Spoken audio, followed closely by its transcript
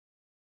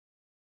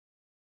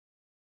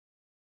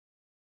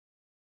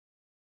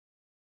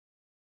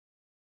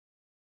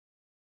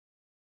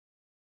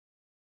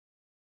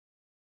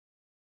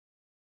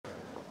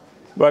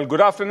Well,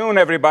 good afternoon,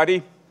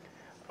 everybody.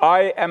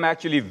 I am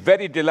actually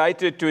very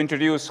delighted to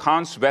introduce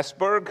Hans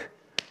Vestberg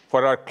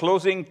for our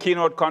closing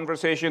keynote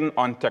conversation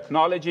on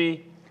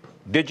technology,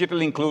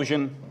 digital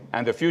inclusion,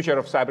 and the future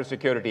of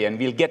cybersecurity. And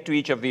we'll get to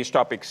each of these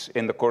topics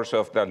in the course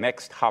of the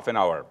next half an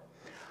hour.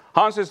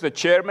 Hans is the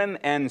chairman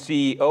and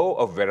CEO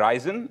of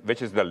Verizon,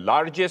 which is the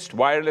largest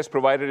wireless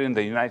provider in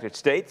the United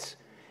States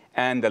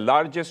and the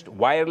largest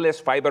wireless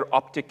fiber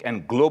optic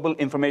and global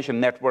information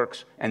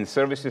networks and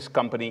services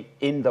company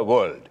in the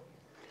world.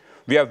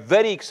 We are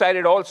very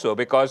excited also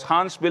because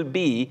Hans will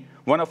be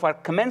one of our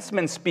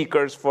commencement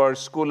speakers for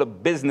School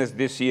of Business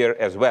this year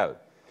as well.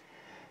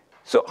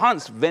 So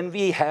Hans, when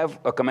we have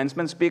a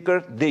commencement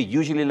speaker, they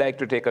usually like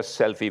to take a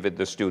selfie with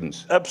the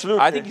students.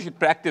 Absolutely. I think you should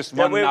practice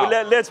one now.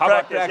 Let's How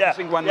practice. about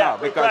practicing one now?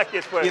 Because,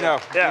 you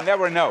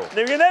never know.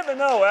 You never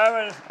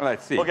know.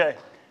 Let's see. Okay.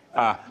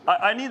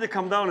 I need to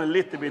come down a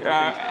little bit.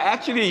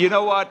 Actually, you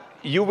know what?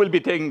 You will be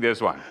taking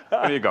this one.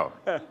 There you go.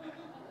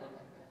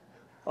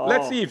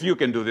 Let's see if you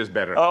can do this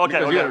better. Oh, okay.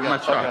 Because you're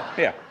much stronger.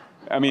 Yeah.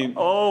 I mean.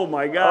 Oh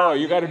my God. Oh,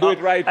 you got to do it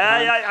right.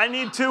 I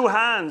need two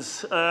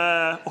hands.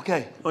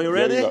 Okay. Are you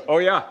ready? Oh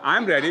yeah,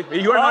 I'm ready.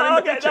 You are not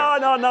in the picture.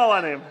 No,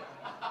 I am.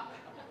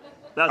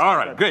 That's all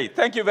right. Great.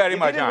 Thank you very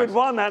much, Hans. With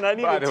one hand. I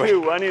needed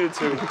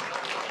two.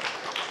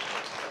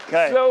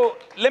 Okay. So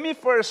let me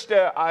first,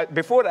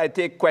 before I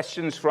take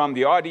questions from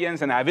the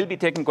audience, and I will be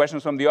taking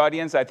questions from the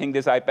audience, I think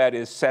this iPad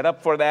is set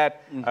up for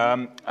that.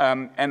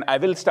 And I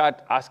will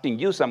start asking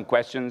you some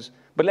questions.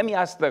 But let me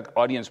ask the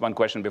audience one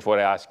question before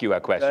I ask you a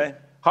question. Okay.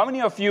 How many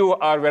of you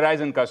are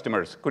Verizon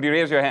customers? Could you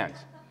raise your hands?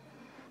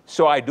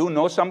 So I do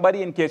know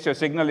somebody, in case your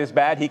signal is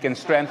bad, he can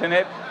strengthen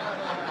it.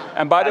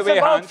 And by the way,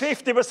 Hans,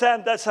 Hans, about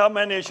 50%, that's how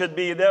many it should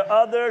be. The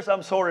others,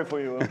 I'm sorry for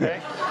you, okay?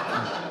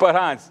 But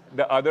Hans,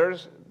 the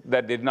others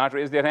that did not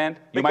raise their hand,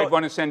 you might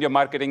want to send your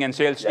marketing and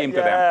sales team to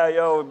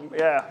them.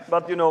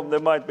 But they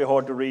might be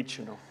hard to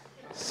reach,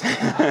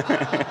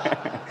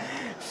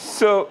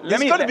 So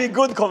it's going to be a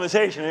good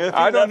conversation.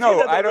 I don't know.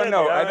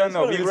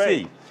 We'll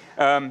see.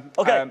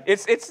 Okay.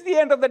 It's the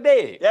end of the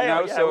day.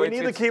 So we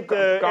need to keep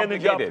the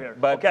energy up here.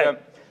 But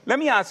let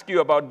me ask you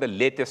about the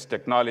latest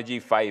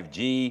technology,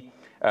 5G.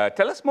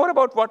 Tell us more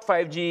about what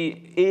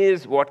 5G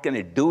is. What can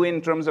it do in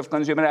terms of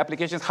consumer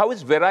applications? How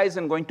is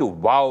Verizon going to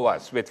wow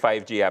us with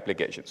 5G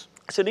applications?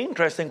 It's an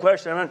interesting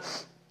question.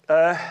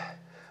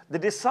 The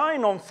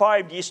design on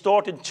 5G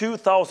started in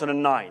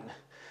 2009.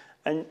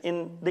 And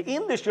in the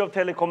industry of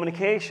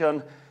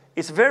telecommunication,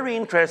 it's very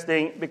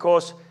interesting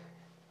because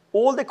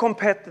all the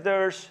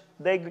competitors,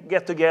 they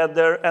get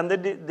together and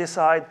they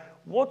decide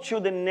what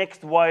should the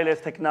next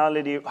wireless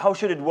technology, how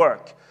should it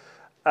work?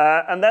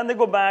 And then they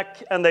go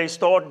back and they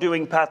start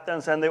doing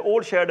patents and they all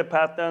share the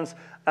patents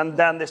and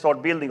then they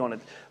start building on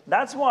it.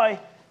 That's why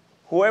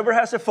whoever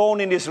has a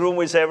phone in this room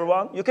with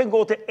everyone, you can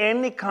go to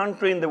any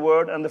country in the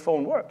world and the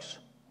phone works.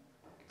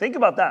 Think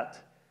about that.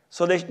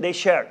 So they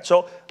share.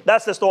 So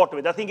that's the start of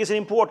it. I think it's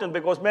important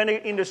because many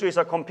industries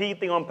are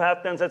competing on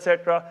patents,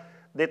 etc.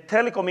 The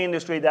telecom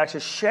industry, they actually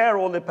share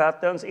all the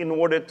patents in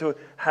order to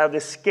have the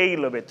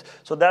scale of it.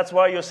 So that's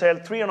why you sell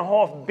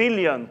 3.5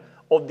 billion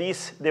of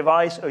this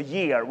device a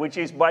year, which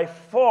is by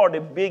far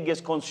the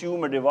biggest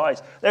consumer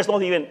device. There's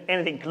not even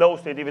anything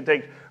close to it. If you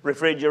take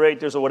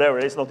refrigerators or whatever,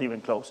 it's not even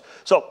close.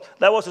 So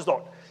that was the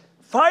start.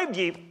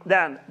 5G,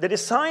 then, the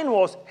design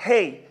was,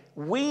 hey,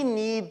 we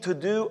need to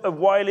do a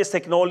wireless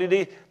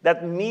technology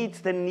that meets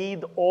the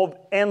need of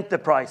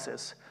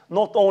enterprises,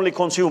 not only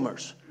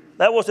consumers.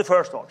 That was the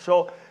first thought.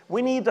 So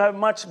we need to have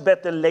much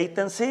better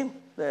latency,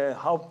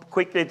 how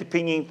quickly to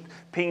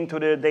ping to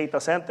the data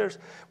centers.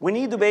 We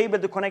need to be able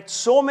to connect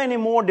so many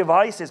more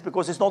devices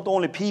because it's not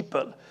only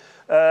people.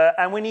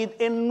 And we need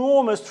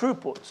enormous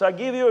throughput. So I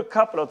give you a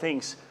couple of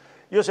things,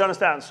 just to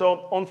understand.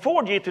 So on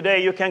 4G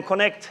today, you can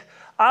connect,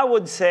 I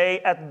would say,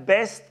 at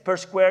best per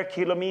square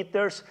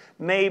kilometers,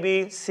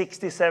 maybe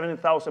 60,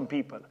 70,000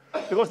 people.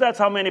 Because that's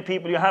how many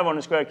people you have on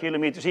a square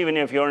kilometers, even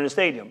if you're in a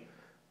stadium.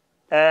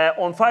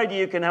 On 5G,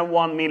 you can have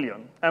 1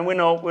 million. And we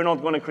know we're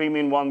not going to cream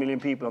in 1 million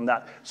people on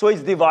that. So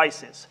it's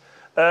devices.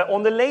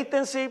 On the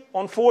latency,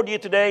 on 4G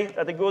today,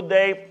 at a good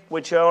day,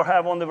 which I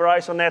have on the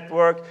Verizon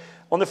network,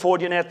 on the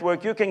 4G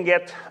network, you can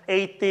get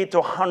 80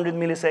 to 100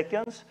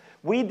 milliseconds.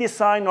 We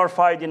design our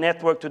 5G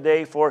network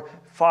today for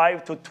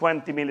 5 to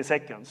 20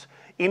 milliseconds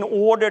in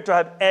order to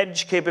have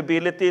edge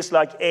capabilities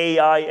like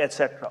AI,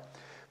 etc.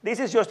 This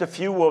is just a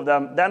few of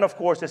them. Then, of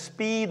course, the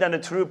speed and the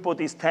throughput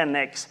is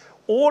 10x.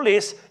 All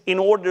is in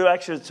order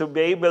actually to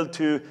be able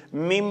to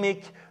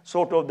mimic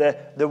sort of the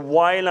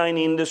wireline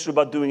industry,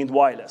 but doing it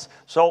wireless.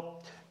 So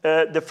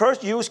the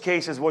first use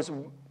cases was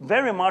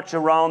very much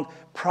around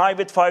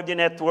private 5G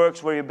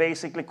networks where you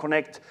basically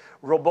connect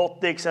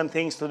robotics and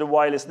things to the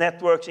wireless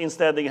networks.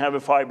 Instead, you have a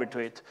fiber to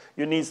it.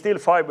 You need still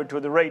fiber to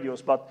the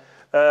radios. But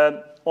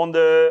on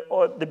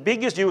the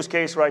biggest use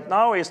case right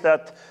now is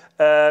that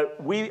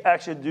we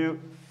actually do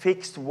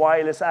fixed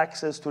wireless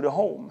access to the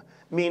home.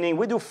 Meaning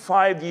we do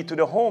 5G to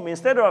the home.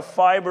 Instead of a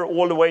fiber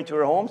all the way to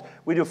our homes,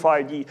 we do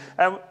 5G.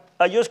 And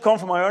I just come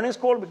from my earnings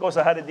call because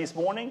I had it this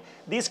morning.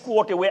 This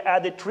quarter, we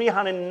added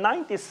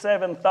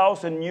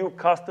 397,000 new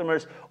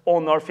customers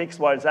on our fixed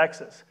wireless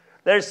access.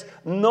 There's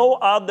no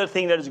other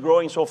thing that is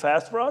growing so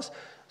fast for us.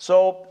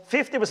 So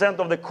 50%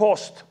 of the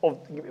cost of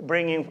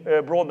bringing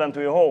broadband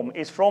to your home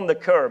is from the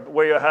curb,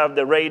 where you have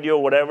the radio,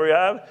 whatever you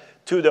have,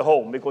 to the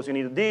home, because you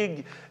need to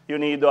dig, you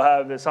need to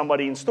have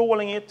somebody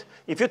installing it.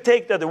 If you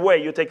take that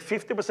away, you take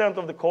 50%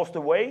 of the cost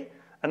away,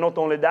 and not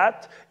only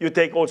that, you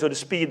take also the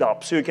speed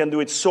up, so you can do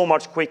it so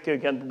much quicker, you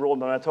can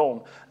broadband at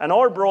home. And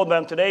our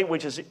broadband today,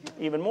 which is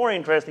even more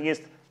interesting,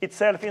 is it's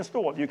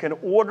self-installed. You can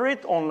order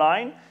it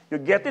online, you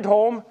get it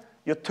home,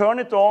 you turn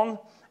it on,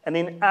 and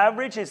in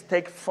average, it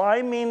takes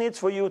 5 minutes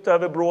for you to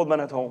have a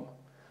broadband at home.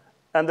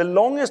 And the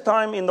longest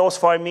time in those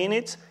 5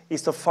 minutes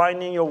is to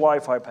finding your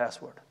Wi-Fi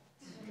password.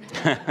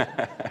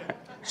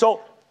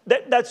 So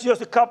that's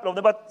just a couple of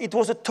them, but it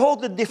was a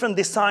totally different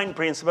design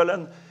principle.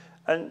 And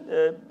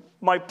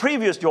my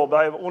previous job,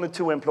 I have only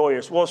 2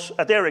 employers, was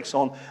at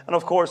Ericsson. And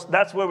of course,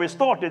 that's where we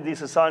started this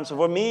design. So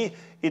for me,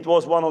 it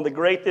was one of the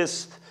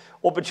greatest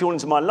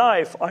opportunities in my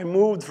life. I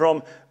moved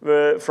from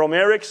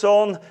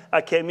Ericsson,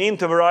 I came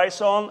into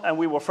Verizon, and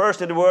we were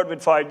first in the world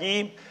with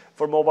 5G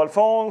for mobile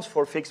phones,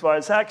 for fixed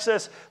wireless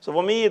access. So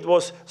for me, it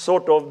was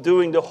sort of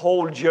doing the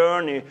whole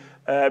journey,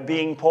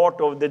 being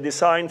part of the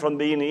design from the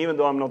beginning, even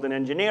though I'm not an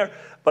engineer,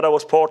 but I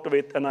was part of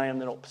it and I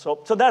ended up.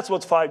 So that's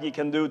what 5G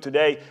can do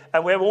today.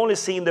 And we have only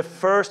seen the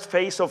first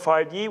phase of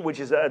 5G, which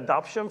is the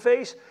adoption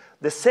phase.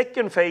 The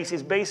second phase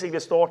is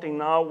basically starting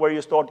now, where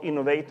you start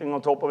innovating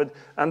on top of it,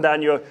 and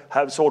then you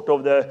have sort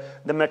of the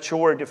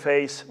maturity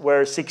phase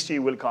where 6G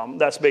will come.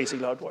 That's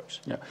basically how it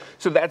works. Yeah.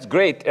 So that's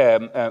great.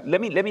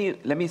 Let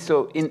me.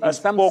 So in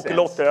some spoke sense,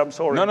 a lot there. I'm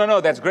sorry. No.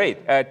 That's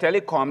great.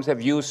 Telecoms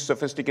have used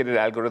sophisticated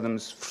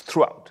algorithms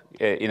throughout,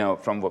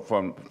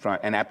 from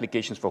and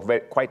applications for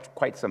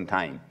quite some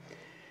time.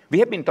 We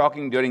have been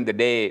talking during the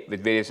day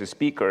with various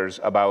speakers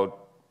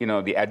about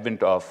the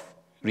advent of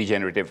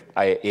regenerative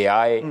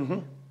AI. Mm-hmm.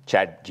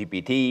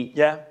 ChatGPT.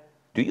 Yeah.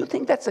 Do you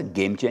think that's a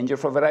game changer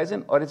for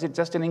Verizon, or is it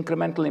just an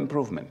incremental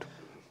improvement?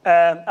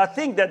 I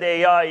think that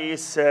AI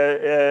is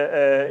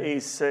a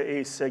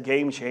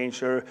game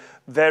changer,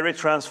 very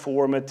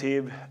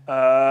transformative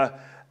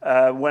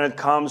when it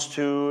comes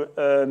to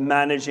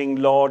managing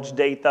large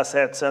data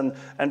sets and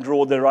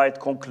draw the right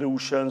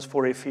conclusions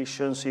for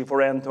efficiency,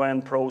 for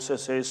end-to-end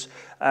processes,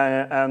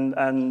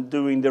 and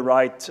doing the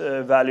right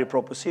value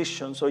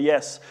proposition. So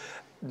yes,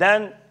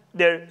 then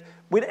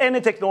with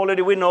any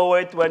technology, we know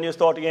it, when you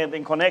start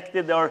getting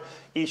connected, there are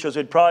issues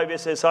with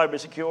privacy,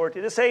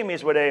 cybersecurity. The same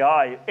is with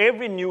AI.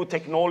 Every new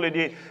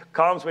technology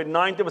comes with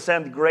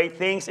 90% great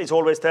things. It's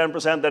always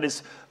 10% that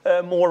is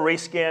more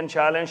risky and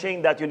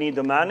challenging that you need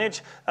to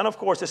manage. And of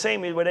course, the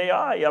same is with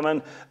AI. I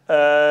mean,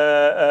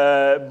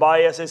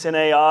 biases in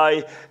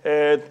AI,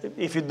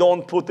 if you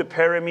don't put the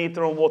parameter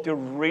on what you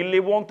really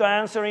want to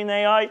answer in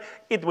AI,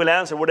 it will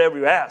answer whatever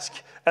you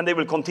ask, and they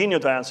will continue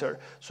to answer.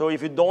 So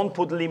if you don't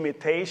put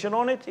limitation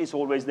on it, it's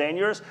always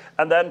dangerous.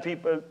 And then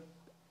people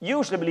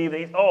usually believe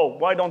that, oh,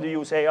 why don't you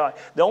use AI?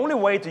 The only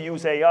way to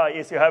use AI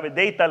is you have a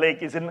data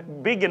lake, it's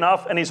big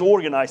enough and it's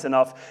organized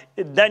enough.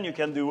 Then you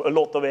can do a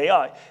lot of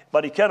AI.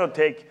 But you cannot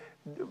take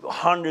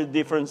 100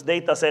 different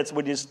data sets,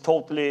 which is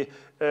totally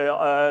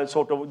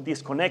sort of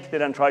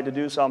disconnected, and try to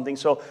do something.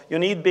 So you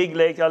need big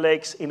data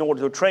lakes in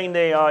order to train the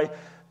AI.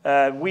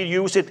 We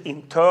use it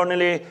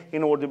internally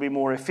in order to be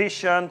more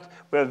efficient.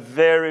 We're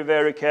very,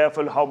 very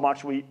careful how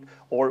much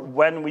or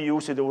when we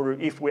use it, or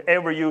if we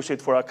ever use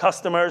it for our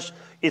customers.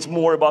 It's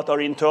more about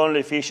our internal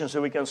efficiency,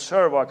 so we can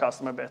serve our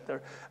customer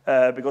better.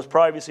 Because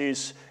privacy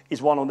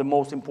is one of the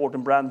most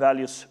important brand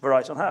values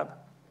Verizon have.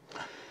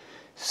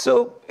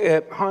 So,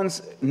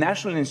 Hans,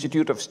 National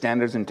Institute of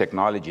Standards and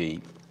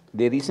Technology,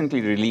 they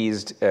recently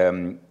released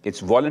its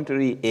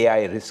voluntary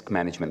AI risk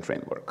management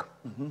framework.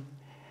 Mm-hmm.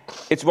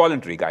 It's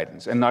voluntary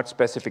guidance and not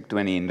specific to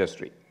any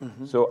industry.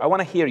 Mm-hmm. So I want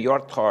to hear your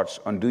thoughts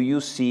on, do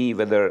you see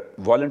whether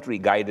voluntary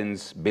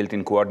guidance built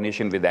in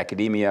coordination with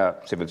academia,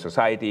 civil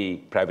society,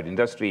 private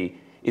industry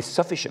is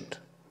sufficient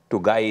to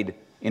guide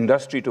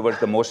industry towards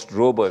the most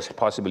robust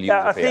possible use of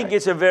AI? I think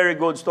it's a very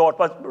good start.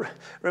 But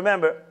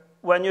remember,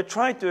 when you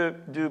try to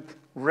do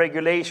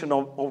regulation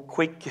of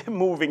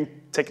quick-moving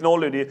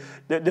technology,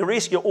 the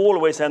risk you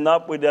always end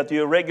up with that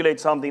you regulate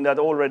something that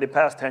already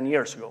passed 10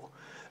 years ago.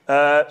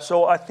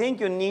 So I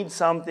think you need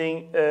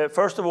something,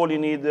 first of all, you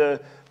need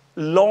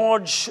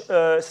large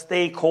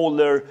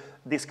stakeholder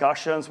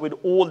discussions with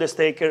all the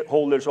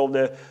stakeholders of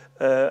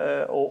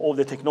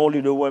the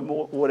technology,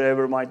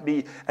 whatever it might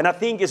be. And I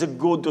think it's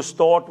good to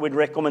start with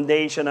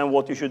recommendation and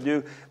what you should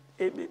do.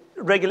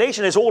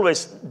 Regulation is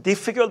always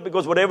difficult,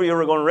 because whatever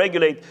you're going to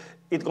regulate,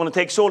 it's going to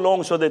take so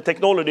long, so the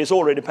technology is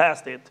already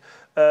past it.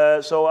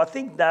 So I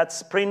think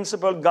that's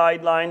principle,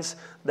 guidelines.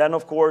 Then,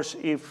 of course,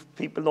 if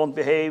people don't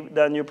behave,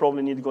 then you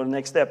probably need to go to the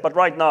next step. But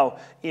right now,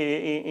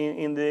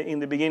 in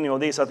the beginning of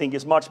this, I think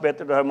it's much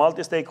better to have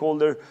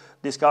multi-stakeholder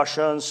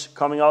discussions,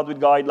 coming out with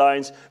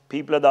guidelines,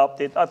 people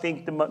adopt it. I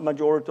think the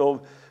majority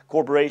of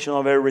corporations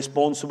are very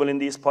responsible in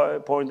this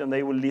point, and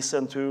they will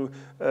listen to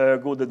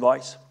good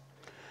advice.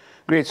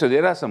 Great. So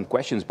there are some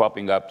questions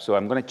popping up. So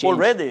I'm going to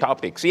change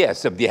topics.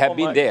 Yes, they have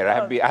been there.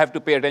 I have to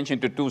pay attention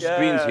to two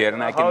screens here,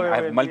 and I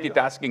have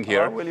multitasking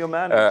here. How will you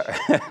manage?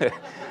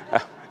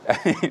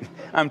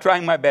 I'm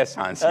trying my best,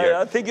 Hans, here.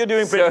 I think you're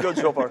doing pretty good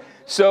so far.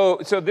 So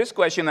this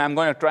question I'm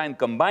going to try and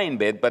combine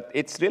with, but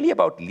it's really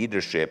about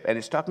leadership, and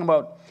it's talking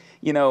about,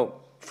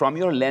 from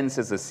your lens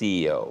as a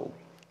CEO,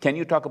 can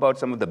you talk about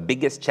some of the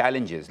biggest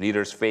challenges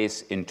leaders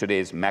face in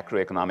today's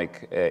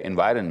macroeconomic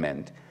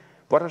environment?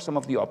 What are some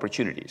of the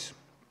opportunities?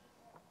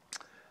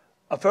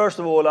 First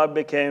of all, I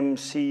became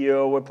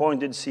CEO,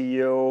 appointed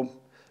CEO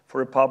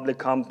for a public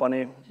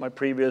company, my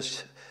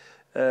previous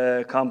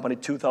company,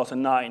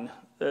 2009.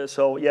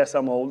 So yes,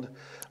 I'm old.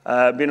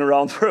 Been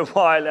around for a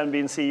while and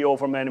been CEO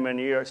for many,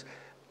 many years.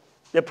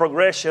 The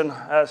progression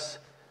has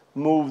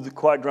moved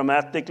quite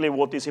dramatically.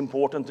 What is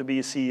important to be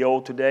a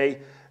CEO today,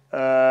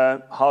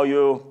 how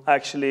you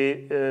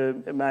actually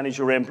manage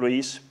your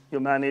employees,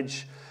 you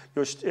manage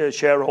your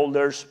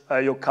shareholders,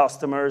 your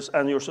customers,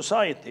 and your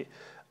society.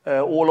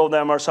 All of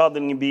them are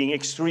suddenly being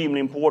extremely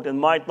important,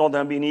 might not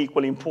have been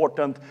equally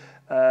important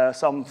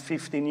some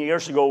 15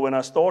 years ago when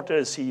I started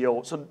as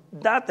CEO. So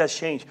that has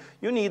changed.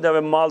 You need to have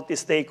a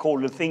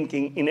multi-stakeholder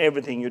thinking in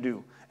everything you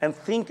do. And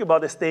think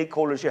about the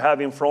stakeholders you have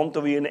in front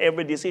of you in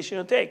every decision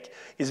you take.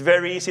 It's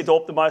very easy to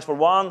optimize for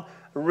one,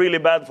 really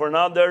bad for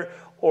another,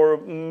 or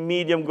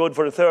medium good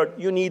for the third.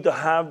 You need to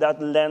have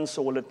that lens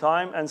all the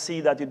time and see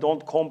that you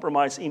don't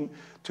compromise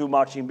too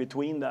much in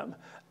between them.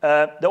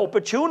 The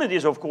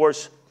opportunities, of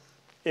course,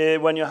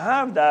 when you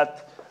have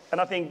that, and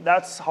I think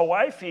that's how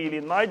I feel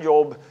in my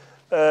job,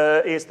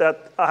 is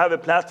that I have a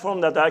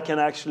platform that I can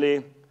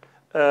actually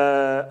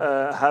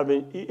have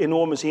an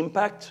enormous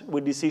impact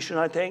with decision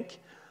I take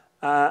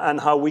and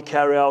how we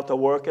carry out our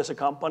work as a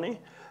company.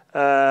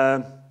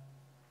 I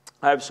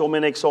have so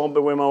many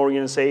examples where my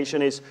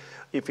organization is,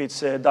 if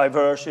it's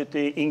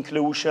diversity,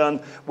 inclusion,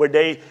 where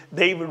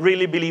they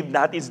really believe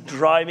that is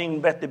driving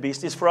better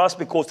business for us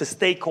because the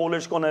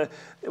stakeholders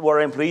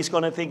our employees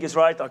going to think is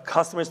right, our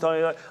customers,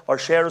 our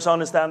shareholders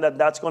understand that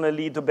that's going to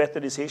lead to better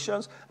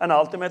decisions, and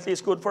ultimately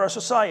it's good for our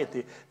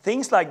society.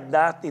 Things like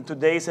that in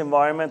today's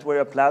environment where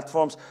our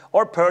platforms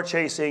are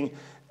purchasing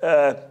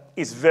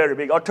is very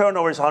big. Our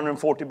turnover is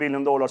 $140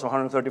 billion or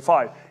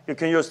 135. You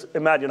can just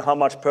imagine how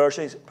much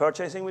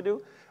purchasing we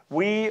do.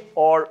 We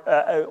are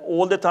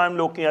all the time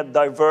looking at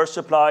diverse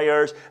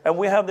suppliers, and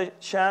we have the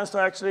chance to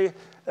actually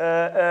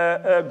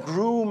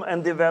groom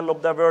and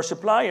develop diverse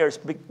suppliers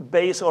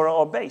based on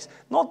our base.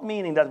 Not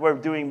meaning that we're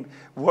doing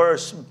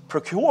worse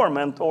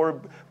procurement or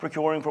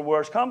procuring for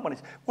worse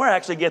companies. We're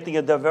actually getting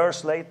a diverse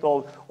slate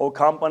of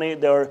companies.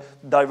 They're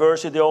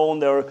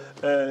diversity-owned,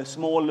 they're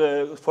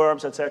small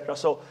firms, etc.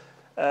 So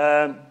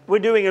we're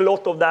doing a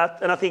lot of that,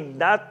 and I think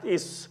that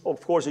is, of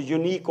course, a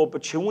unique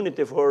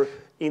opportunity for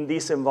in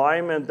this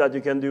environment that you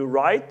can do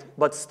right,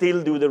 but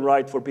still do the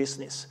right for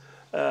business.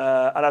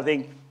 And I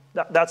think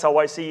that's how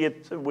I see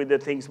it with the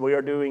things we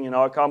are doing in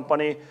our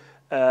company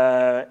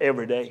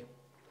every day.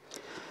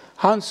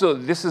 Hans, so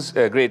this is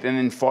great. And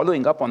in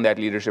following up on that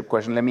leadership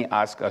question, let me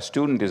ask, a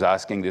student is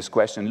asking this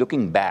question,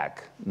 looking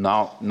back,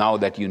 now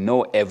that you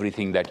know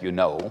everything that you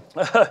know,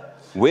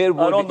 where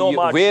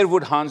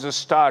would Hans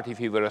start if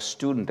he were a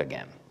student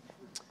again?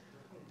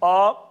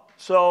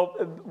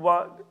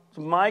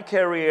 My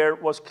career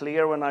was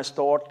clear when I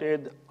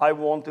started. I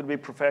wanted to be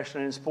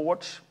professional in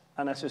sports.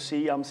 And as you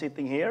see, I'm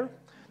sitting here.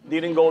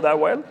 Didn't go that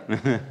well.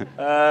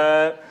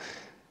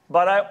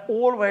 But I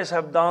always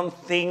have done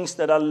things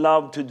that I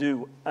love to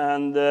do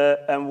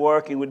and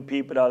working with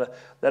people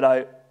that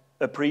I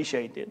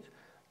appreciated.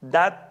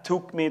 That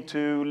took me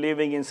to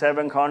living in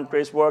 7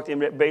 countries, worked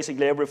in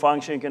basically every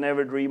function you can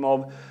ever dream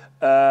of.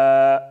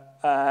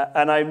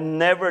 And I've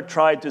never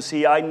tried to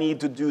see, I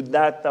need to do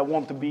that. I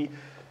want to be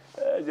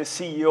the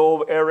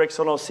CEO of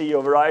Ericsson or CEO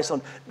of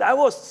Verizon. That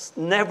was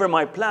never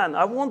my plan.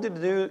 I wanted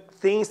to do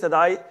things that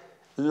I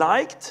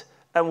liked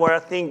and where I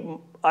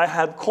think I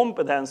had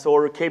competence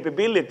or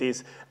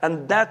capabilities.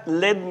 And that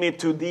led me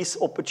to these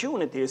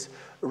opportunities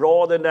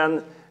rather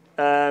than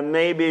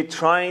maybe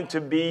trying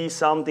to be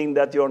something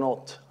that you're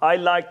not. I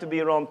like to be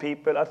around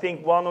people. I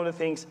think one of the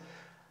things,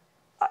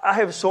 I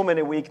have so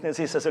many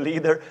weaknesses as a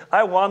leader.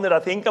 One that I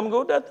think I'm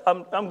good at,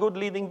 I'm good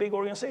leading big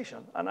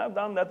organizations. And I've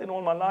done that in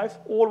all my life.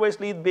 Always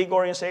lead big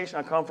organizations.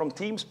 I come from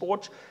team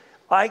sports.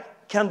 I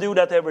can do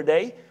that every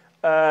day.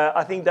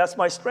 I think that's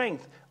my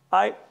strength.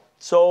 And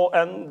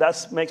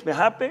that makes me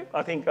happy.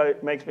 I think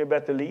it makes me a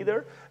better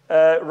leader.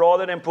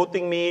 Rather than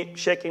putting me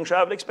checking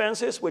travel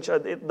expenses, which I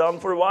done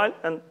for a while,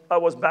 and I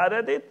was bad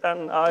at it,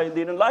 and I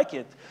didn't like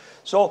it.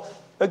 So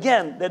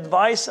again, the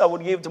advice I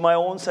would give to my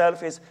own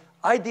self is,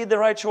 I did the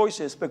right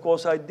choices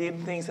because I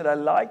did things that I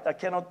liked. I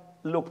cannot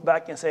look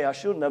back and say, I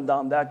shouldn't have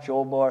done that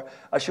job or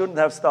I shouldn't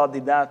have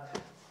studied that.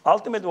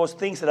 ultimately was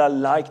things that I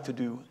like to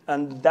do,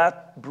 and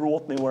that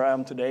brought me where I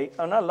am today,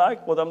 and I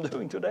like what I'm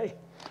doing today.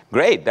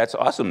 Great, that's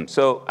awesome.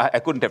 So I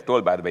couldn't have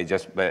told, by the way,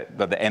 just by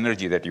the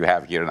energy that you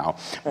have here now.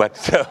 But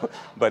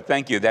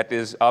thank you. That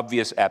is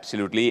obvious,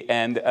 absolutely.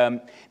 And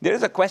there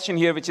is a question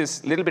here which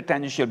is a little bit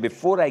tangential.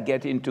 Before I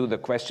get into the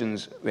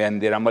questions,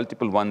 and there are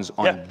multiple ones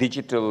on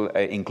digital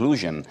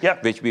inclusion,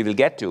 which we will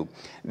get to.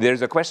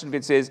 There's a question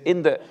which says,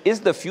 is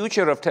the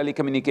future of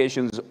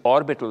telecommunications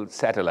orbital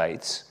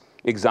satellites,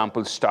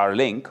 example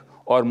Starlink,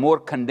 or more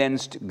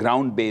condensed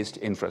ground-based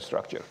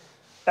infrastructure?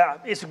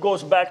 It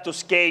goes back to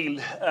scale.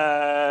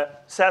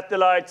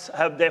 Satellites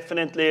have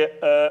definitely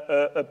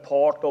a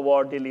part of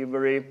our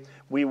delivery.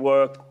 We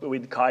work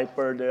with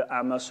Kuiper, the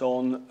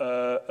Amazon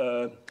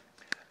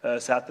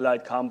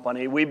satellite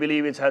company. We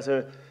believe it has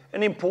an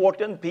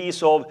important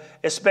piece of,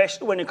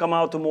 especially when you come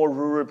out to more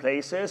rural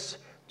places,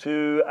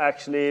 to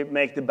actually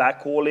make the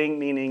backhauling,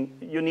 meaning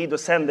you need to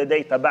send the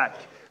data back.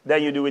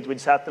 Then you do it with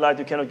satellite.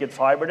 You cannot get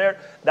fiber there.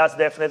 That's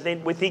definitely,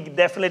 we think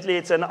definitely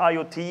it's an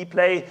IoT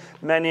play.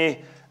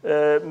 Many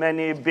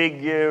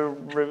big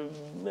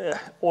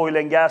oil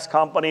and gas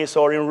companies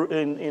are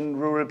in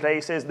rural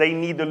places. They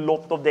need a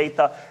lot of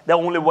data. The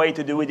only way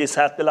to do it is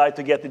satellite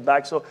to get it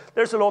back. So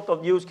there's a lot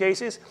of use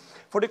cases.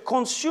 For the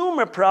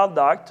consumer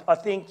product, I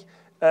think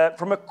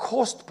from a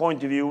cost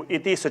point of view,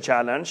 it is a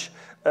challenge.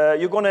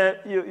 You're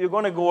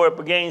gonna go up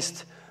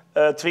against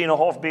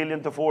 3.5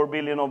 billion to 4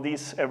 billion of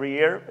these every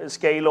year,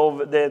 scale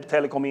of the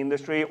telecom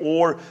industry,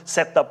 or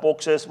set-top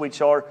boxes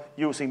which are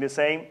using the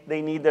same.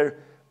 They need their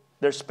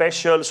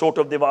special sort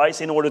of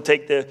device in order to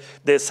take the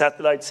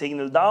satellite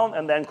signal down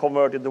and then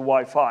convert it to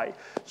Wi-Fi.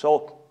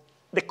 So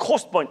the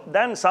cost point,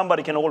 then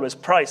somebody can always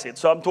price it.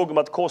 So I'm talking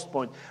about cost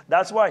point.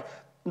 That's why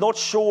not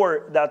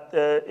sure that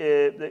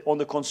on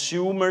the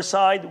consumer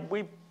side,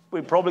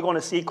 we're probably going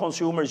to see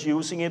consumers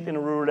using it in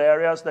rural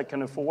areas that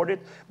can afford it.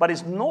 But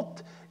it's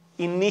not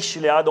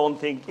initially, I don't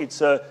think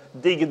it's a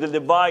digital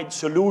divide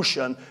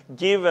solution,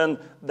 given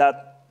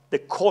that the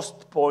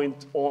cost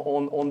point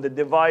on the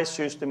device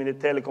system in the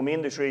telecom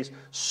industry is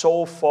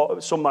so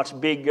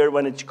much bigger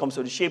when it comes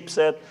to the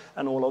chipset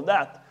and all of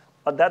that.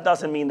 But that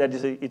doesn't mean that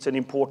it's an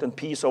important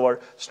piece of our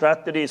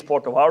strategy. It's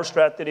part of our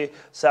strategy,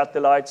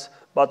 satellites.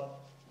 But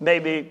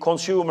maybe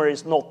consumer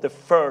is not the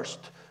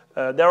first.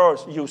 There are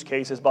use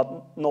cases, but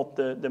not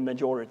the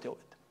majority of it.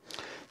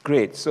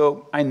 Great.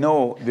 So I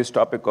know this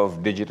topic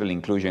of digital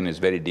inclusion is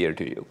very dear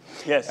to you.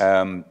 Yes.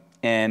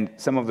 And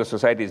some of the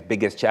society's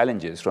biggest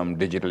challenges, from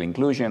digital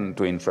inclusion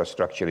to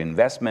infrastructure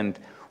investment,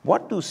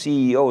 what do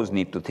CEOs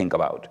need to think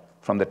about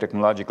from the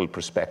technological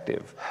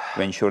perspective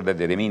to ensure that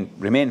they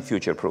remain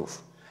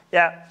future-proof?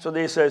 Yeah, so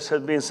this has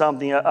been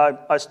something,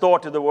 I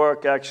started the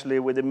work actually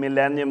with the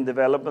Millennium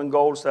Development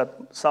Goals that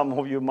some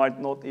of you might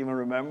not even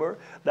remember.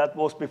 That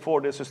was before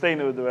the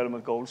Sustainable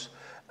Development Goals,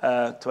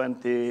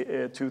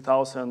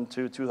 2000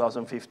 to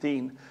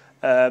 2015.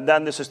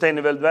 Then the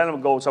Sustainable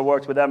Development Goals, I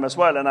worked with them as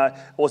well, and I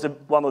was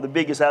one of the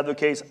biggest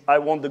advocates. I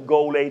want the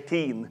goal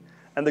 18.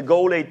 And the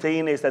goal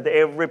 18 is that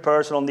every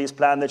person on this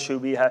planet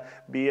should be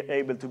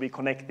able to be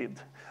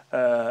connected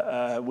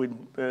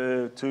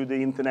to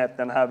the internet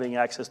and having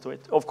access to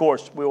it. Of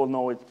course, we all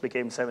know it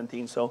became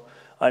 17, so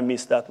I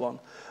missed that one.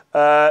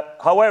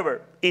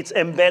 However, it's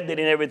embedded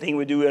in everything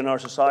we do in our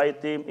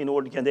society in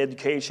order to get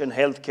education,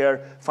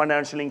 healthcare,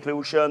 financial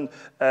inclusion,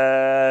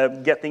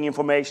 getting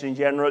information in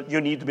general.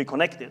 You need to be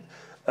connected.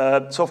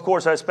 So, of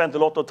course, I spent a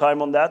lot of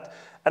time on that.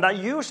 And I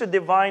usually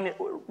define,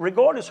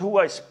 regardless who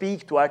I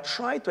speak to, I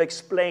try to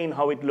explain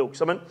how it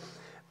looks. I mean,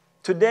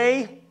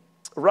 today,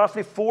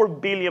 roughly 4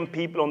 billion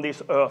people on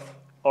this earth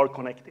are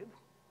connected.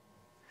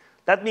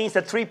 That means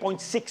that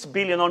 3.6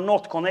 billion are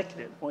not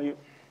connected. Well,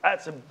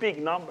 that's a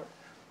big number.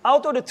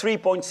 Out of the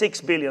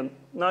 3.6 billion,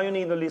 now you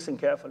need to listen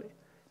carefully,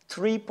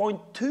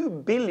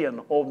 3.2 billion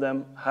of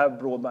them have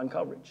broadband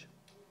coverage.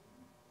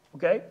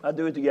 Okay, I'll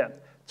do it again.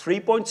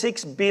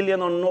 3.6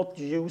 billion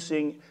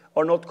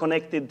are not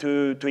connected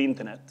to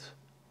internet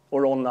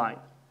or online.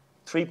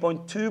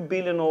 3.2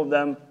 billion of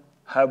them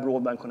have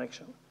broadband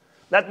connection.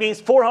 That means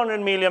 400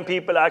 million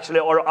people actually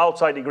are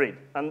outside the grid,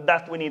 and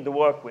that we need to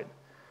work with.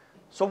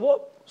 So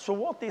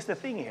what is the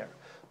thing here?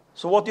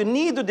 So what you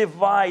need to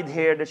divide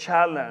here, the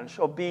challenge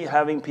of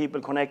having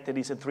people connected,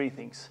 is 3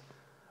 things.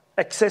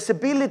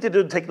 Accessibility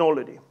to the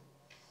technology.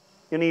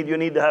 You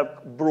need to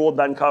have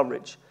broadband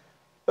coverage.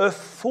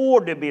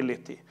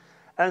 Affordability.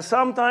 And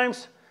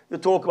sometimes you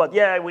talk about,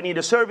 yeah, we need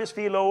a service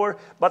fee lower,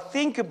 but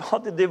think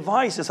about the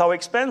devices, how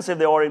expensive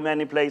they are in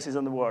many places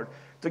in the world.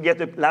 To get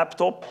a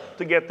laptop,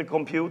 to get the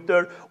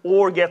computer,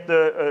 or get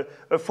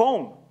a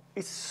phone.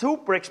 It's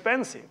super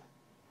expensive.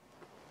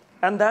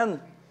 And then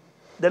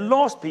the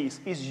last piece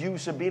is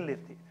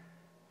usability.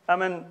 I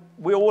mean,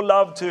 we all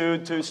love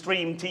to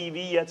stream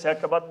TV,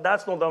 etc., but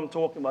that's not what I'm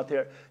talking about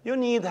here. You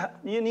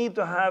need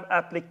to have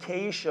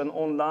application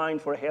online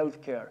for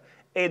healthcare,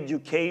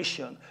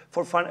 education,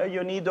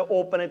 you need to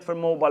open it for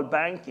mobile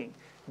banking.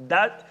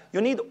 You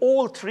need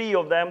all 3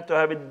 of them to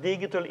have a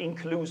digital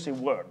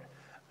inclusive world.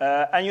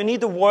 And you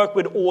need to work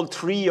with all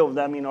 3 of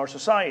them in our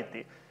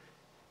society.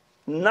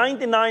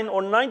 99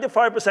 or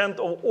 95%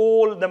 of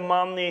all the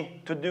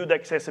money to do the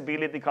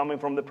accessibility coming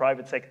from the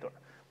private sector.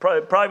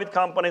 Private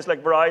companies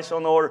like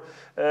Verizon or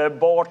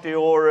Bharti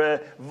or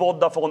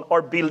Vodafone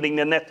are building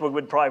the network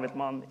with private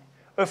money.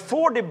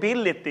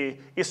 Affordability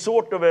is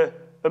sort of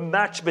a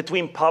match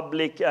between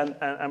public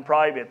and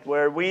private,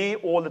 where we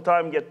all the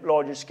time get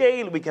larger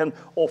scale, we can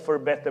offer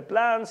better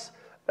plans,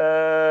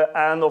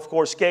 and of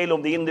course scale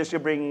of the industry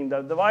bringing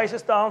the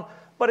devices down,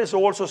 but it's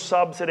also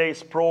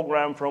subsidized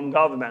program from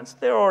governments.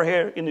 There are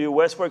here in the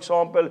US, for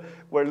example,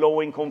 where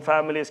low-income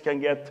families can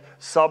get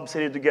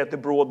subsidy to get a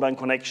broadband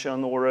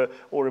connection or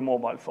a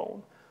mobile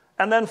phone.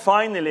 And then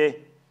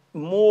finally,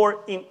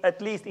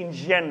 at least in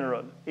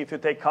general, if you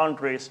take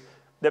countries,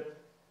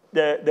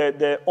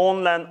 the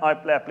online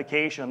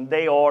application,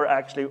 they are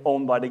actually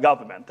owned by the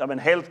government. I mean,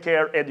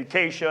 healthcare,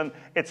 education,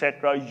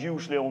 etc.,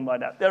 usually owned by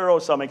that. There are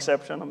some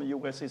exceptions. I mean,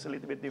 US is a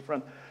little bit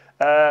different.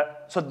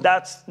 So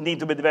that's need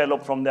to be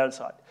developed from their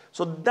side.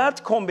 So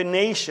that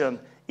combination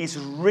is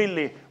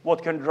really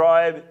what can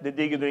drive the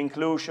digital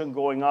inclusion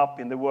going up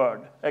in the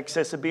world.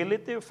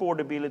 Accessibility,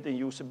 affordability, and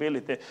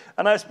usability.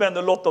 And I spend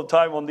a lot of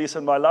time on this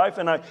in my life,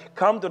 and I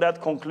come to that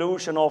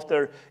conclusion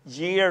after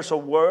years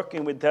of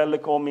working with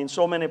telecom in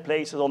so many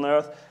places on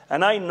earth.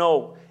 And I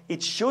know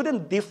it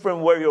shouldn't differ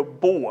where you're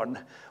born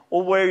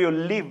or where you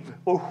live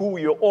or who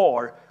you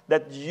are,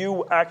 that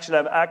you actually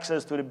have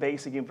access to the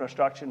basic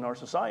infrastructure in our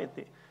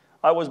society.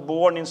 I was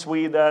born in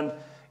Sweden,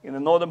 in the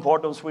northern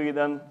part of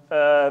Sweden.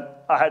 I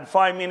had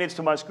 5 minutes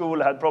to my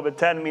school, I had probably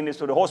 10 minutes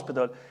to the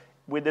hospital.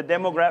 With the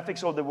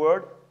demographics of the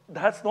world,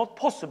 that's not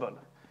possible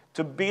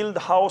to build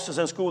houses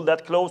and schools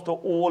that close to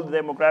all the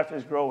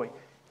demographics growing.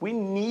 We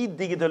need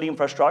digital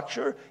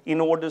infrastructure in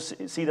order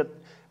to see that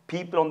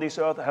people on this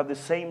earth have the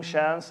same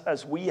chance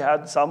as we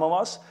had, some of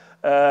us,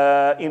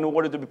 in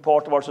order to be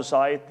part of our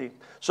society.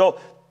 So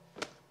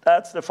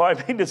that's the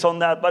 5 minutes on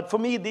that. But for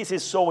me, this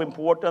is so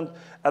important,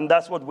 and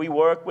that's what we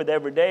work with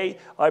every day.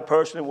 I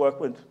personally work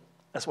with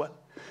as well.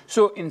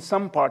 So in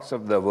some parts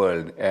of the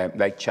world,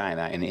 like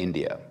China and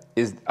India,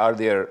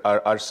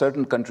 are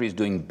certain countries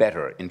doing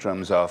better in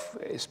terms of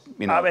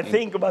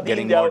think about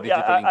getting India, more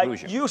digital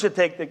inclusion? I usually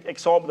take the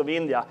example of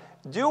India.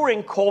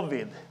 During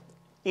COVID,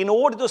 in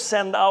order to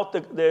send out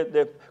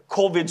the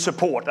COVID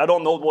support, I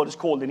don't know what it's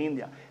called in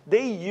India,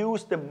 they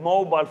used the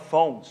mobile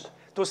phones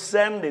to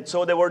send it,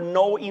 so there were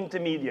no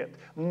intermediate,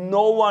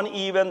 no one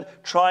even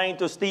trying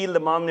to steal the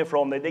money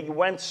from them. They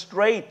went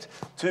straight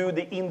to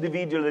the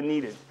individual that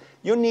needed.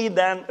 You need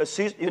then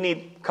you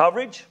need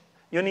coverage,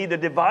 you need a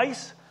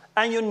device,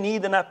 and you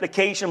need an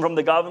application from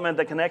the government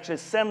that can actually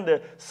send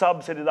the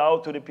subsidies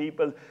out to the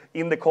people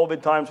in the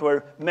COVID times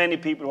where many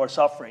people were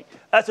suffering.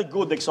 That's a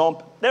good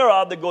example. There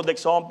are other good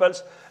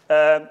examples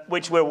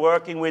which we're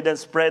working with and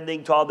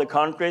spreading to other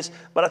countries.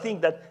 But I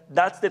think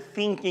that's the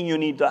thinking you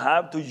need to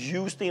have, to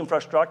use the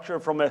infrastructure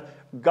from a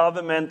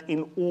government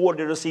in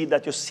order to see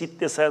that your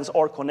citizens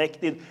are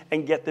connected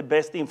and get the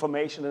best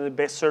information and the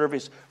best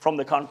service from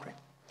the country.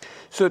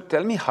 So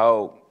tell me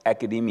how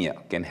academia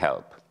can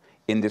help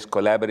in this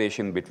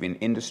collaboration between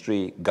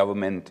industry,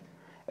 government,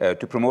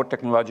 to promote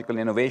technological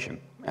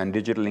innovation and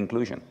digital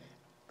inclusion.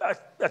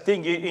 I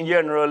think in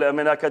general, I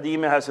mean,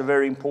 academia has a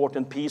very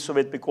important piece of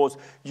it, because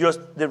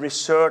just the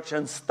research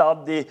and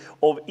study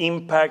of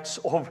impacts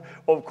of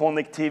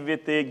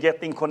connectivity,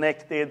 getting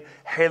connected,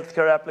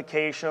 healthcare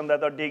applications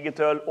that are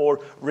digital or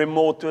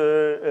remote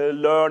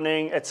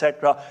learning,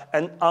 etc.,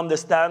 and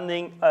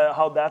understanding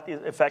how that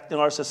is affecting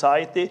our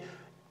society,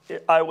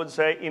 I would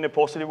say in a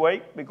positive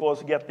way,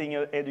 because getting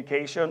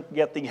education,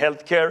 getting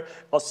healthcare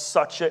are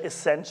such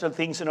essential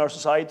things in our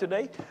society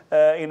today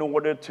in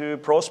order to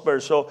prosper.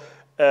 So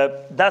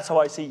that's how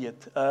I see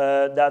it,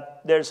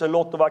 that there's a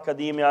lot of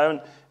academia.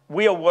 And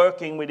we are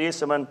working with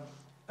this. I mean,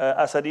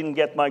 as I didn't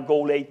get my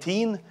goal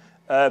 18,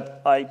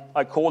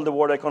 I called the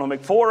World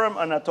Economic Forum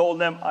and I told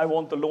them I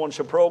want to launch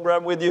a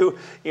program with you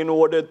in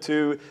order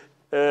to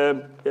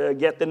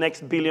get the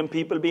next billion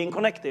people being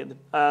connected.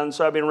 And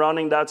so I've been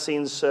running that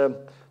since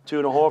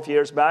 2.5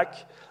 years back,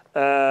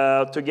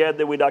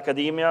 together with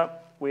academia,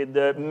 with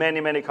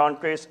many, many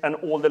countries and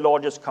all the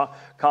largest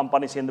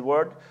companies in the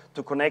world,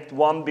 to connect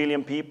 1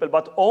 billion people,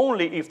 but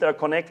only if they're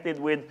connected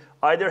with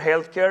either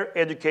healthcare,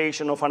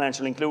 education, or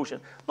financial inclusion.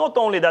 Not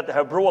only that they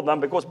have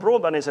broadband, because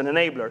broadband is an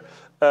enabler.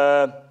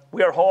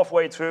 We are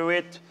halfway through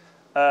it.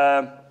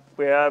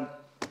 We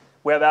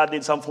have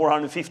added some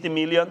 450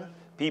 million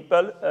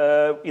people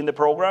in the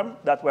program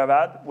that we have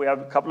had. We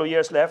have a couple of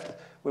years left.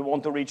 We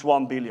want to reach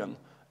 1 billion.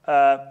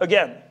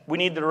 Again, we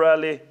need to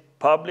rally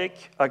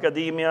public,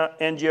 academia,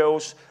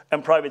 NGOs,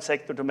 and private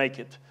sector to make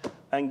it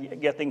and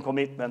getting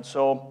commitment.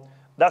 So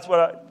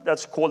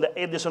that's called the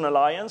Edison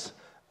Alliance,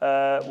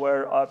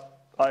 where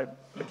I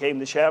became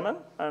the chairman,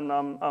 and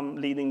I'm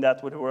leading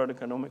that with the World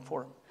Economic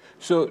Forum.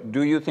 So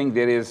do you think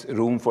there is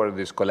room for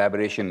this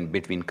collaboration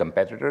between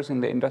competitors in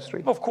the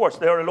industry? Of course,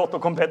 there are a lot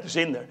of competitors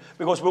in there,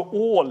 because we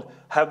all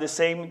have the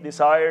same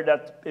desire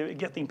that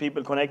getting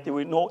people connected.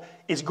 We know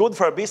it's good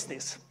for our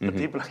business that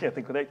people are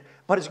getting connected,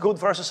 but it's good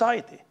for our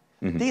society.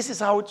 This is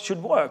how it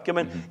should work. I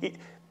mean,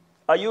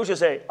 I usually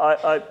say,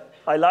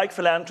 I like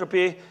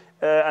philanthropy,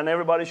 and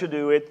everybody should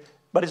do it,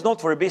 but it's not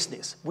for a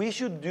business. We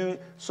should do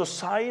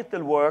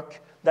societal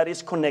work that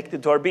is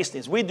connected to our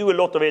business. We do a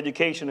lot of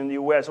education in the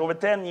US. Over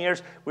 10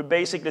 years, we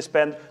basically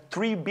spend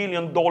 $3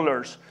 billion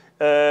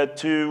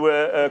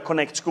to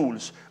connect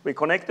schools. We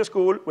connect the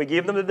school, we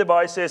give them the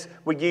devices,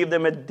 we give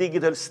them a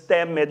digital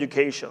STEM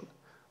education.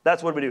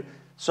 That's what we do.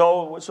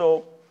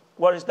 So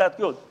what is that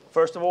good?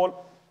 First of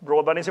all,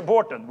 broadband is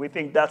important. We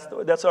think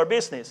that's our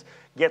business.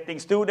 Getting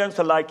students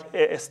to like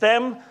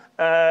STEM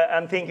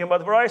and thinking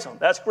about Verizon.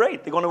 That's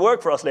great. They're going to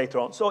work for us later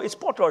on. So it's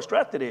part of our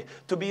strategy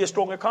to be a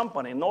stronger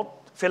company,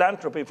 not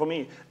philanthropy for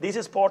me. This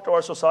is part of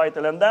our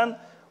societal. And then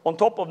on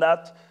top of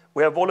that,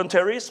 we have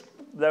voluntaries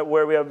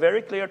where we are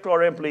very clear to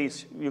our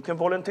employees. You can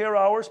volunteer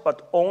hours,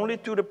 but only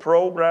to the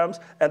programs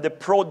and the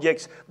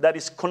projects that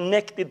is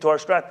connected to our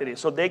strategy.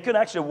 So they can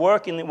actually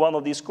work in one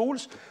of these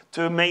schools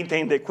to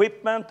maintain the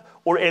equipment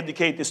or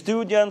educate the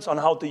students on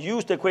how to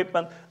use the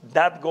equipment.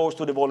 That goes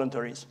to the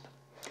voluntaries.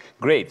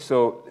 Great.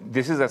 So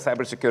this is a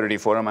cybersecurity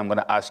forum. I'm going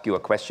to ask you a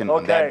question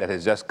on that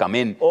has just come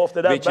in,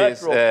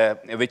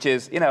 which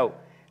is, you know,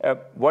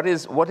 what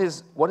is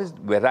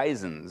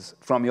Verizon's,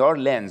 from your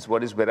lens,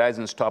 what is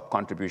Verizon's top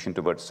contribution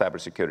towards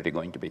cybersecurity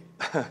going to be?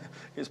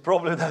 It's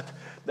probably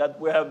that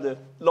we have the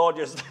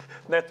largest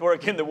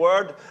network in the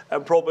world,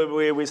 and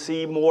probably we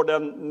see more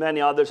than many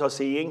others are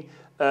seeing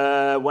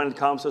when it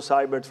comes to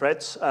cyber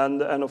threats,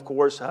 and of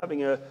course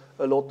having a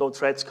lot of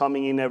threats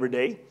coming in every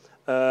day.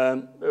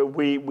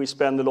 We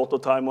spend a lot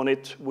of time on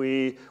it.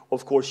 We,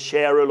 of course,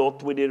 share a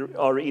lot with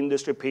our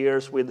industry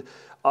peers, with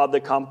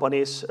other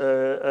companies,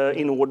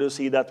 in order to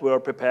see that we are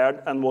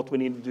prepared and what we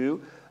need to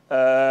do.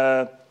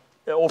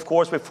 Of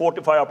course, we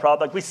fortify our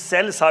product. We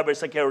sell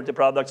cybersecurity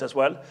products as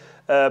well.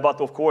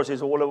 But of course,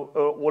 it's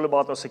all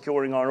about us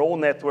securing our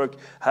own network,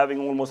 having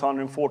almost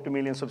 140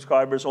 million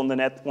subscribers on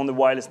the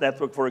wireless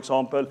network, for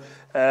example.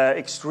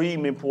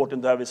 Extremely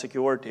important to have a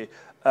security.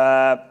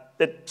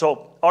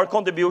 So our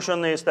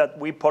contribution is that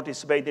we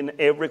participate in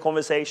every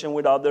conversation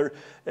with other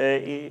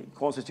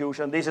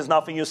constitutions. This is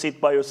nothing you sit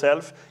by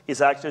yourself.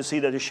 It's actually see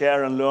that you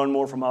share and learn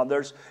more from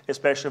others,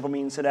 especially from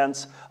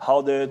incidents,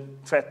 how the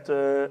threat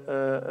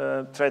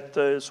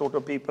sort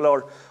of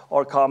people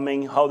are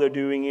coming, how they're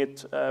doing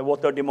it,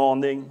 what they're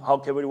demanding, how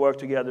can we work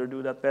together to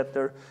do that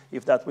better,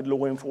 if that with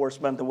law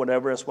enforcement or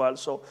whatever as well.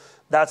 So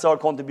that's our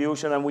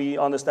contribution, and we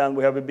understand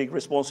we have a big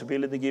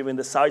responsibility given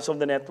the size of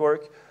the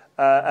network,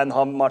 and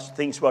how much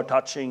things we're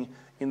touching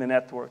in the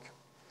network.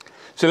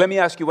 So let me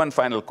ask you one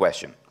final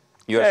question.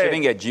 You're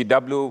sitting at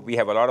GW. We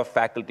have a lot of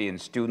faculty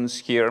and students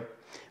here.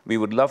 We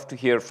would love to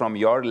hear from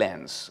your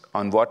lens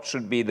on what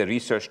should be the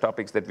research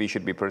topics that we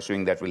should be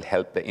pursuing that will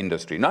help the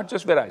industry, not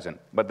just Verizon,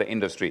 but the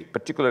industry,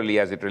 particularly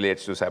as it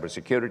relates to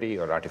cybersecurity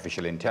or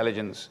artificial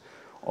intelligence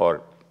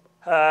or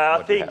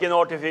I think in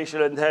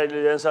artificial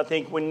intelligence, I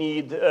think we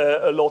need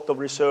a lot of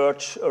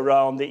research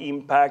around the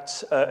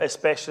impacts,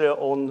 especially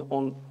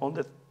on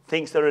the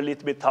things that are a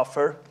little bit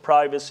tougher: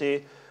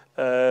 privacy,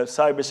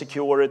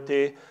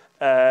 cybersecurity,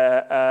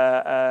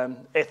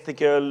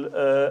 ethical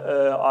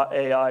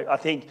AI. I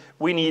think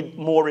we need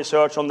more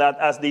research on that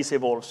as this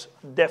evolves.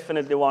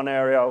 Definitely one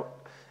area,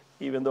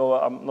 even though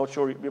I'm not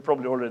sure, we're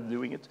probably already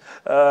doing it.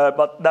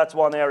 But that's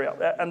one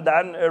area. And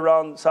then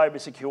around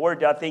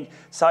cybersecurity, I think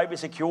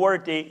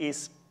cybersecurity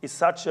is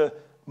such a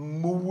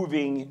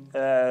moving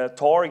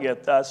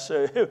target, as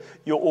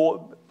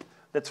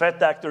the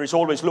threat actor is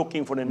always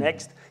looking for the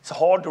next. It's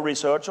hard to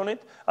research on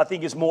it. I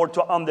think it's more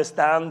to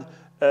understand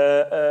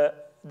the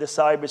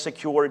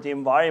cybersecurity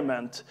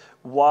environment,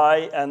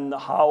 why and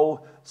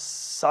how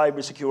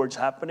cybersecurity is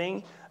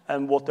happening,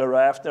 and what they're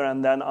after,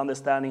 and then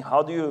understanding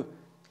how do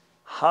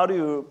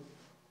you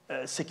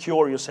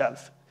secure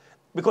yourself?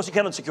 Because you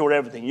cannot secure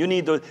everything. You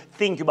need to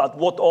think about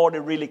what are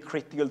the really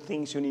critical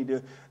things you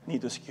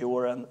need to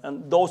secure,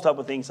 and those type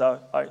of things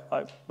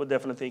I would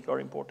definitely think are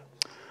important.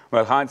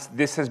 Well, Hans,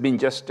 this has been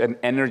just an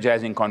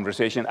energizing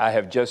conversation. I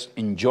have just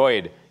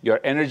enjoyed your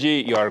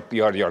energy,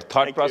 your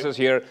thought process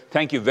here.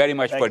 Thank you very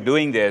much for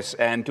doing this.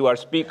 And to our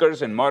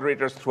speakers and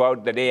moderators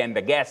throughout the day and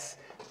the guests,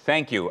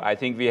 thank you. I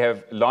think we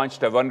have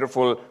launched a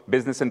wonderful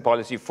business and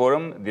policy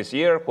forum this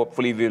year.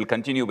 Hopefully, we will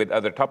continue with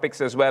other topics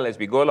as well as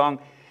we go along.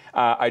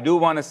 I do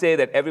want to say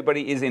that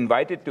everybody is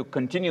invited to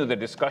continue the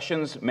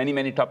discussions. Many,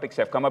 many topics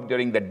have come up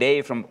during the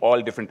day from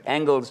all different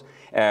angles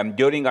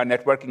during our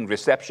networking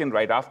reception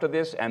right after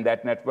this. And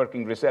that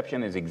networking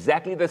reception is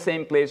exactly the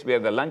same place where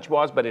the lunch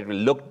was, but it will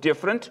look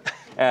different.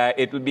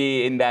 It will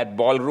be in that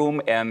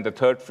ballroom and the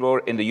third floor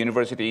in the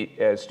University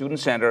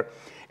Student Center.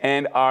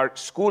 And our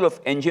School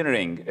of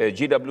Engineering,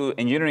 GW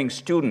engineering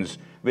students,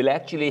 will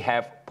actually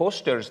have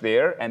posters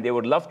there, and they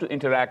would love to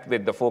interact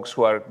with the folks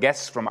who are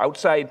guests from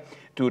outside.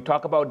 to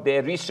talk about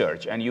their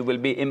research, and you will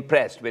be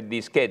impressed with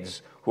these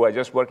kids who are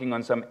just working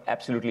on some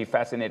absolutely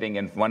fascinating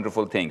and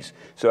wonderful things.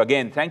 So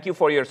again, thank you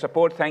for your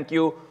support. Thank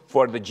you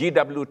for the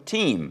GW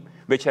team,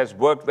 which has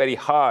worked very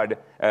hard.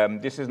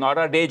 This is not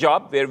our day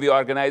job where we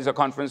organize a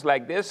conference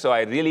like this, so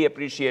I really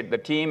appreciate the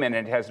team, and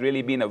it has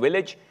really been a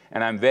village,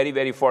 and I'm very,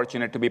 very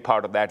fortunate to be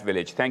part of that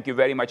village. Thank you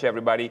very much,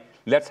 everybody.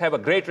 Let's have a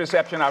great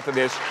reception after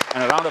this,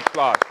 and a round of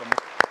applause for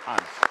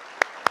Hans.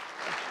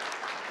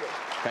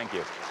 Thank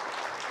you.